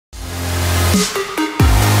Hey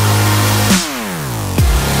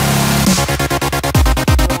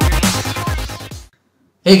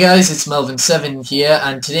guys, it's Melvin7 here,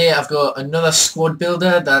 and today I've got another squad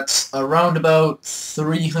builder that's around about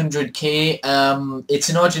 300k. It's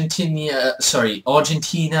an Argentina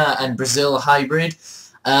and Brazil hybrid.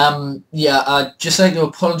 Yeah, I'd just like to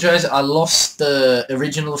apologise. I lost the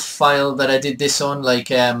original file that I did this on,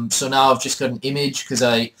 so now I've just got an image because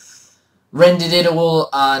I rendered it all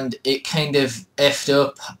and it kind of effed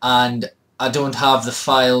up, and I don't have the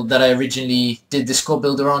file that I originally did the squad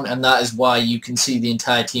builder on, and that is why you can see the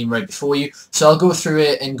entire team right before you. So I'll go through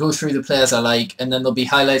it and go through the players I like, and then there'll be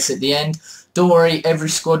highlights at the end. Don't worry, every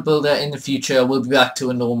squad builder in the future will be back to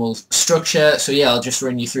a normal structure, so yeah, I'll just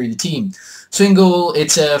run you through the team. So in goal,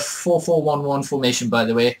 it's a 4-4-1-1 formation, by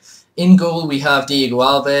the way. In goal, we have Diego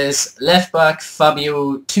Alves. Left back,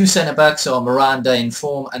 Fabio. Two centre backs are Miranda in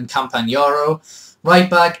form and Campagnaro. Right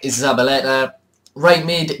back is Zabaleta. Right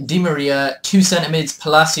mid, Di Maria. Two centre mids,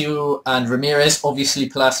 Palacio and Ramirez. Obviously,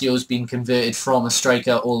 Palacio's been converted from a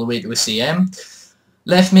striker all the way to a CM.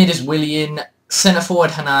 Left mid is Willian. Centre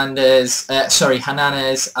forward, Hernandez,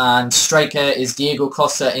 and striker is Diego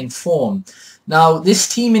Costa in form. Now, this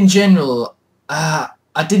team in general,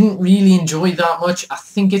 I didn't really enjoy that much. I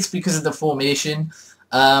think it's because of the formation.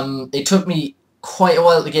 It took me quite a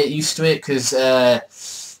while to get used to it because the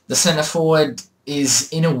centre forward is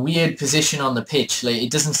in a weird position on the pitch. Like,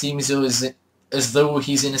 it doesn't seem as though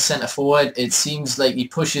he's in a centre forward. It seems like he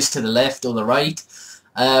pushes to the left or the right,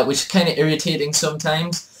 which is kind of irritating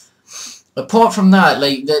sometimes. Apart from that,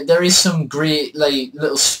 like, there is some great, like,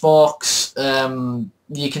 little sparks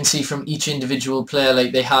you can see from each individual player.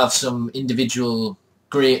 Like, they have some individual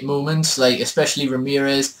great moments, like especially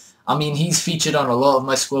Ramirez. I mean, he's featured on a lot of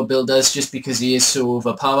my squad builders just because he is so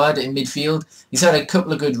overpowered in midfield. He's had a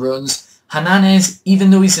couple of good runs. Hernandez, even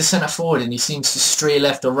though he's a centre forward and he seems to stray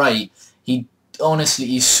left or right,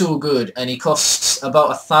 he's so good, and he costs about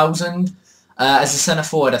 1,000. As a centre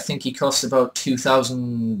forward, I think he costs about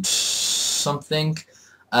 2,000 something.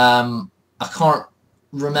 I can't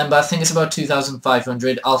remember. I think it's about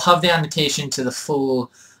 2,500. I'll have the annotation to the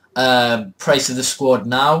full price of the squad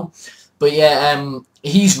now. But yeah,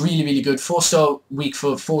 he's really, really good. 4-star weak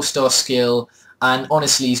foot, 4-star skill, and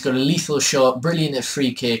honestly, he's got a lethal shot, brilliant at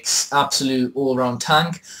free kicks, absolute all-round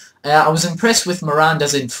tank. I was impressed with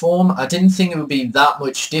Miranda's in form. I didn't think it would be that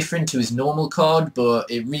much different to his normal card, but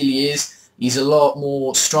it really is. He's a lot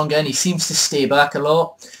more stronger, and he seems to stay back a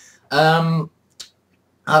lot.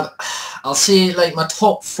 I'll say, like, my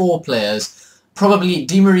top 4 players. Probably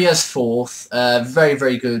Di Maria's 4th, very,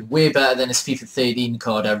 very good, way better than his FIFA 13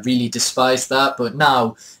 card. I really despised that, but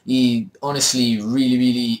now he honestly really,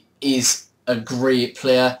 really is a great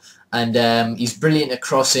player, and he's brilliant at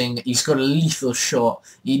crossing. He's got a lethal shot.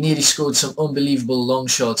 He nearly scored some unbelievable long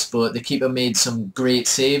shots, but the keeper made some great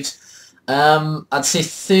saves. I'd say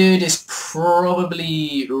 3rd is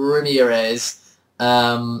probably Ramirez,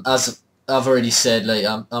 as I've already said. Like,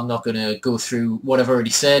 I'm not going to go through what I've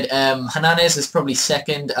already said. Hernandez is probably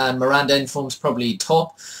 2nd, and Miranda in form's probably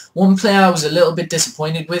top. One player I was a little bit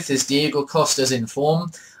disappointed with is Diego Costa's in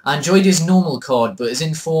form. I enjoyed his normal card, but his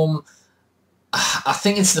in form, I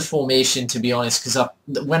think it's the formation, to be honest, because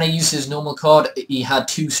when I used his normal card, he had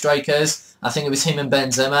 2 strikers. I think it was him and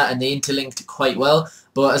Benzema, and they interlinked quite well.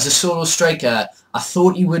 But as a solo striker, I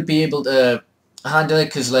thought he would be able to handle it,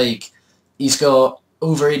 because, like, he's got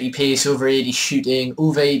over 80 pace, over 80 shooting,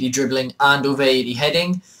 over 80 dribbling, and over 80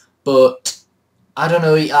 heading. But I don't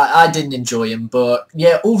know, I didn't enjoy him. But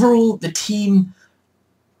yeah, overall, the team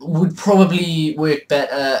would probably work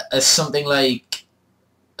better as something like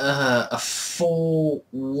a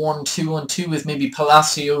 4-1-2-1-2 with maybe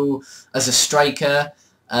Palacio as a striker,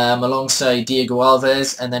 alongside Diego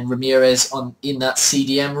Alves, and then Ramirez in that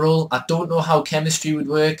CDM role. I don't know how chemistry would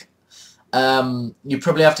work. You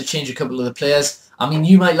probably have to change a couple of the players. I mean,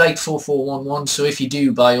 you might like 4-4-1-1, so if you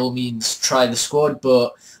do, by all means, try the squad,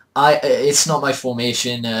 but it's not my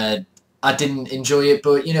formation. I didn't enjoy it,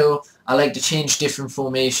 but, you know, I like to change different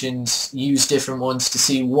formations, use different ones to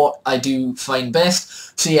see what I do find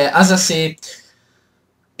best. So yeah, as I say,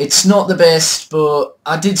 it's not the best, but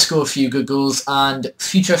I did score a few good goals, and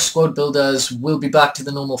future squad builders will be back to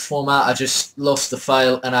the normal format. I just lost the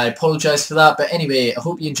file, and I apologise for that. But anyway, I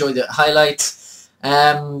hope you enjoyed the highlights.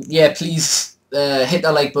 Yeah, please hit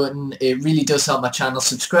that like button. It really does help my channel.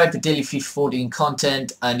 Subscribe for daily FIFA 14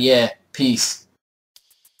 content, and yeah, peace.